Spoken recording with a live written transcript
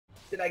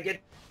Did I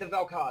get the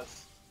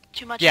Vel'Koz?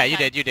 Too much. Yeah, hentai. you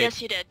did. You did.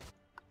 Yes, you did.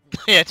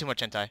 Yeah, too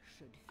much hentai.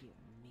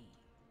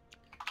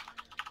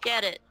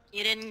 Get it.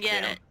 You didn't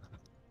get Damn. it.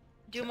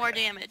 Do more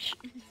damage.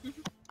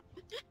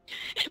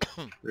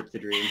 Rip the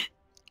dream.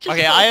 Just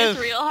Okay, focus I have-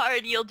 real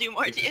hard. You'll do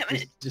more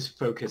damage. Just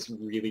focus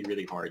really,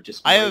 really hard.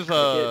 Just I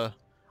right-click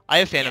it.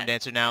 have Phantom Yeah.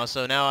 Dancer now,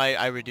 so now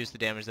I reduce the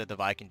damage that the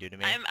Vi can do to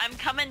me. I'm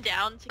coming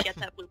down to get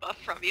that blue buff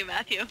from you,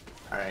 Matthew.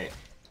 All right.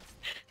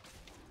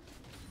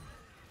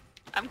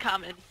 I'm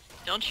coming.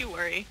 Don't you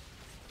worry.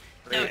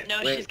 No, Wait,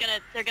 no, wait.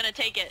 they're gonna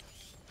take it.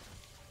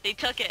 They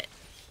took it.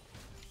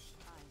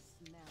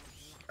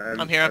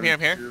 I'm here, I'm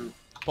here.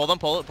 Pull them,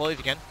 pull it if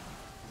you can.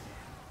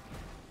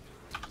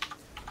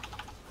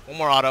 One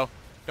more auto.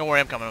 Don't worry,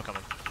 I'm coming.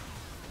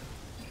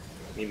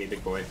 Meet me,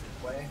 big boy.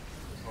 Play.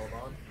 Just hold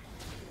on.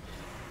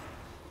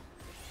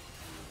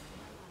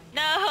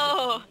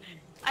 No!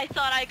 I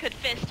thought I could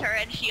fist her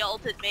and she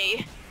ulted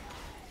me.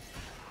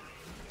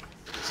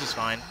 This is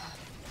fine.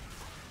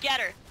 Get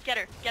her.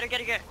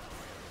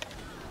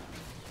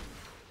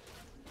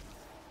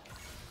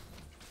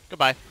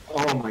 Goodbye.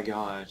 Oh my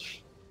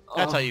gosh.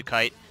 That's how you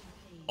kite.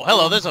 Oh,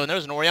 hello, there's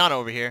an Oriana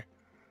over here.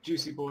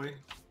 Juicy boy.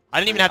 I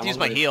didn't even have to I'm use on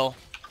my the way. heal.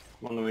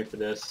 I'm on the way for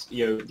this.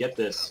 Yo, get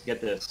this.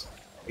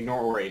 Ignore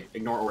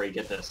Ori,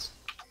 get this.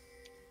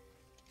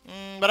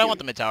 But I want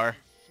the mid tower.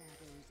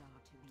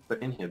 But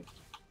inhib.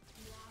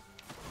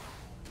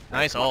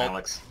 Nice Come on, ult.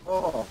 Alex.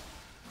 Oh.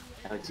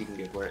 Alex, you can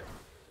go for it.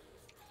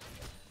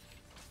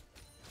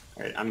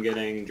 Alright, I'm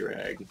getting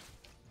drag.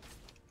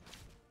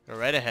 Go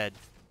right ahead.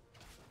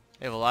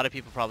 They have a lot of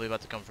people probably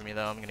about to come for me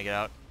though. I'm gonna get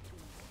out.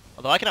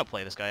 Although I can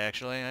outplay this guy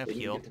actually. I have They need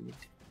to heal. get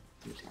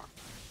to mid tower.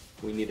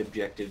 We need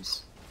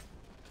objectives.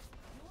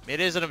 It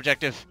is an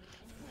objective.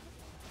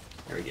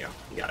 There we go.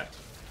 You got it.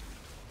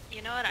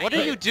 You know what? What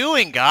are you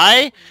doing,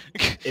 guy?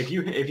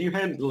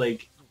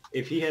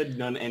 If he had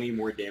done any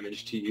more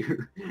damage to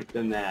you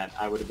than that,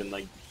 I would have been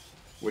like,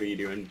 what are you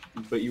doing?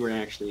 But you were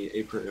actually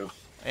a pro.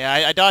 Yeah,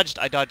 I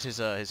dodged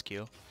his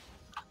Q.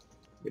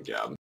 Good job.